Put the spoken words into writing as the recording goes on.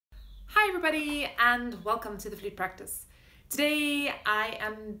everybody and welcome to the Flute Practice. Today I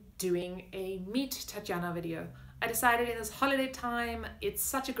am doing a Meet Tatiana video. I decided in this holiday time, it's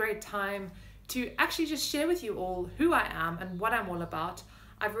such a great time to actually just share with you all who I am and what I'm all about.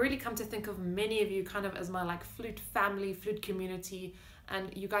 I've really come to think of many of you kind of as my flute family, flute community,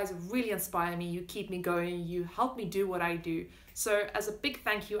 and you guys really inspire me, you keep me going, you help me do what I do. So as a big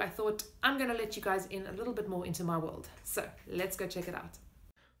thank you, I thought I'm gonna let you guys in a little bit more into my world. So let's go check it out.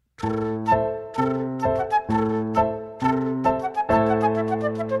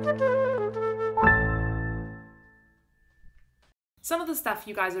 Some of the stuff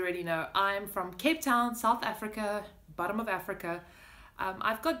you guys already know. I'm from Cape Town, South Africa, bottom of Africa.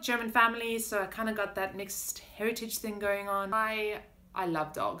 I've got German family, so I kind of got that mixed heritage thing going on. I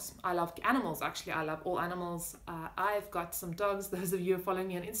love dogs. I love animals, actually. I love all animals. I've got some dogs. Those of you who are following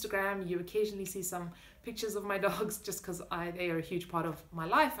me on Instagram, you occasionally see some pictures of my dogs just because they are a huge part of my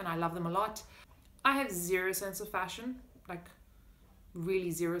life and I love them a lot. I have zero sense of fashion, like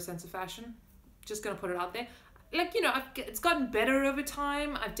really zero sense of fashion. Just gonna put it out there. It's gotten better over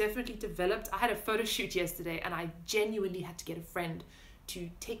time. I've definitely developed. I had a photo shoot yesterday and I genuinely had to get a friend to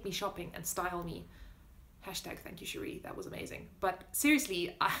take me shopping and style me. Hashtag thank you, Cherie. That was amazing. But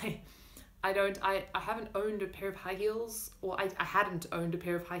seriously, I haven't owned a pair of high heels, or I hadn't owned a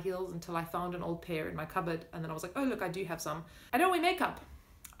pair of high heels until I found an old pair in my cupboard. And then I was like, oh, look, I do have some. I don't wear makeup.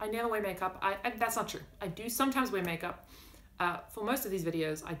 I never wear makeup. That's not true. I do sometimes wear makeup. For most of these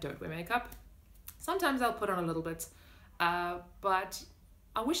videos, I don't wear makeup. Sometimes I'll put on a little bit, but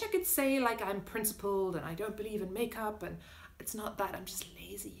I wish I could say like I'm principled and I don't believe in makeup, and it's not that. I'm just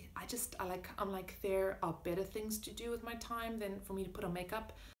lazy. I'm like there are better things to do with my time than for me to put on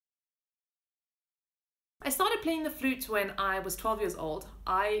makeup. I started playing the flute when I was 12 years old.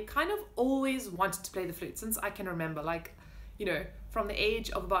 I kind of always wanted to play the flute since I can remember, from the age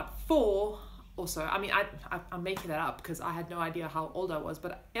of about 4 or so. I mean, I'm making that up because I had no idea how old I was,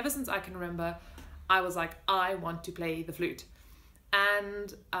 but ever since I can remember, I was like, I want to play the flute.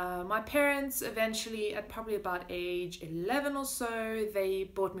 And my parents eventually, at probably about age 11 or so, they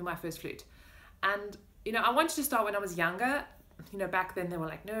bought me my first flute. And, I wanted to start when I was younger. Back then they were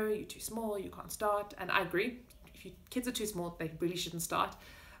like, no, you're too small, you can't start. And I agree. If your kids are too small, they really shouldn't start.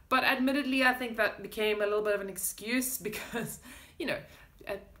 But admittedly, I think that became a little bit of an excuse because,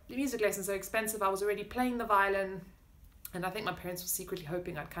 music lessons are expensive. I was already playing the violin. And I think my parents were secretly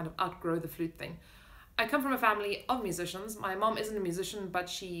hoping I'd kind of outgrow the flute thing. I come from a family of musicians. My mom isn't a musician, but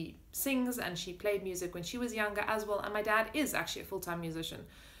she sings and she played music when she was younger as well. And my dad is actually a full-time musician.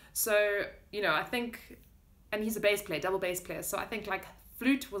 So, I think, and he's a bass player, double bass player. So I think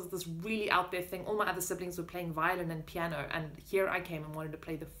flute was this really out there thing. All my other siblings were playing violin and piano. And here I came and wanted to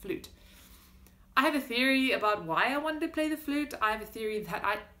play the flute. I have a theory about why I wanted to play the flute. I have a theory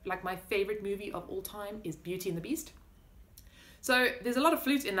that my favorite movie of all time is Beauty and the Beast. So there's a lot of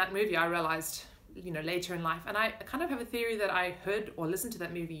flute in that movie, I realized, later in life. And I kind of have a theory that I heard or listened to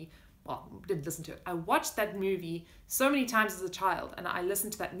that movie, well, didn't listen to it. I watched that movie so many times as a child and I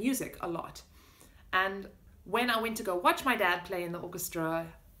listened to that music a lot. And when I went to go watch my dad play in the orchestra,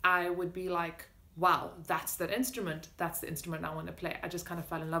 I would be like, wow, that's that instrument. That's the instrument I want to play. I just kind of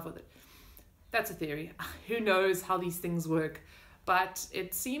fell in love with it. That's a theory. Who knows how these things work? But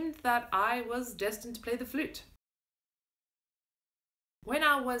it seemed that I was destined to play the flute. When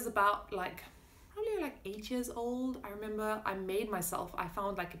I was about probably 8 years old, I remember I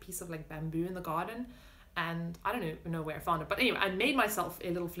found a piece of bamboo in the garden, and I don't even know where I found it, but anyway, I made myself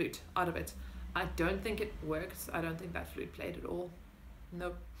a little flute out of it. I don't think it worked. I don't think that flute played at all.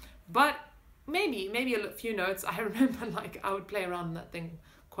 Nope. But maybe a few notes. I remember I would play around that thing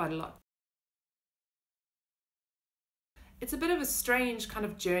quite a lot. It's a bit of a strange kind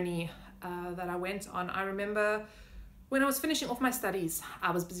of journey that I went on. I remember when I was finishing off my studies,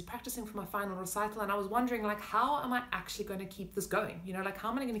 I was busy practicing for my final recital and I was wondering how am I actually going to keep this going? How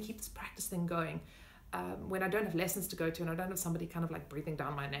am I going to keep this practice thing going when I don't have lessons to go to and I don't have somebody kind of breathing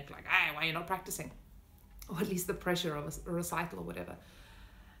down my neck hey, why are you not practicing? Or at least the pressure of a recital or whatever.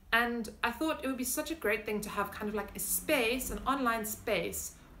 And I thought it would be such a great thing to have kind of a space, an online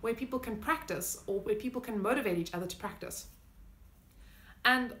space where people can practice or where people can motivate each other to practice.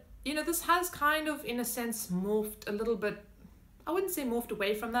 And this has kind of, in a sense, morphed a little bit. I wouldn't say morphed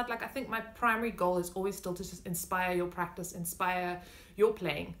away from that. I think my primary goal is always still to just inspire your practice, inspire your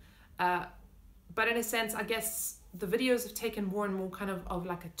playing. But in a sense, I guess the videos have taken more and more kind of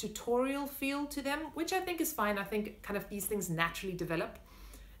a tutorial feel to them, which I think is fine. I think kind of these things naturally develop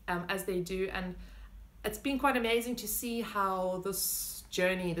as they do. And it's been quite amazing to see how this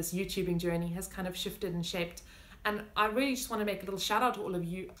journey, this YouTubing journey has kind of shifted and shaped. And I really just want to make a little shout out to all of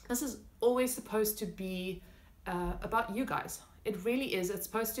you. This is always supposed to be about you guys. It really is. It's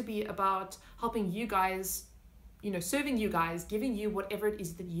supposed to be about helping you guys, you know, serving you guys, giving you whatever it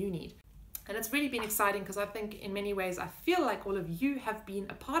is that you need. And it's really been exciting because I think in many ways I feel like all of you have been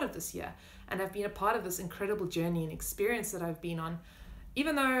a part of this year and have been a part of this incredible journey and experience that I've been on.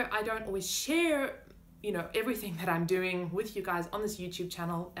 Even though I don't always share, you know, everything that I'm doing with you guys on this YouTube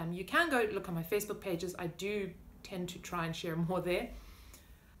channel, you can go look on my Facebook pages. I do tend to try and share more there.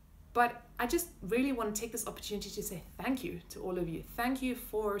 But I just really want to take this opportunity to say thank you to all of you. Thank you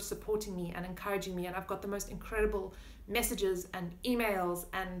for supporting me and encouraging me. And I've got the most incredible messages and emails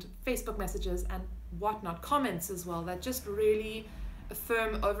and Facebook messages and whatnot, comments as well, that just really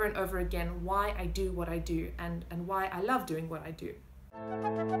affirm over and over again why I do what I do and why I love doing what I do.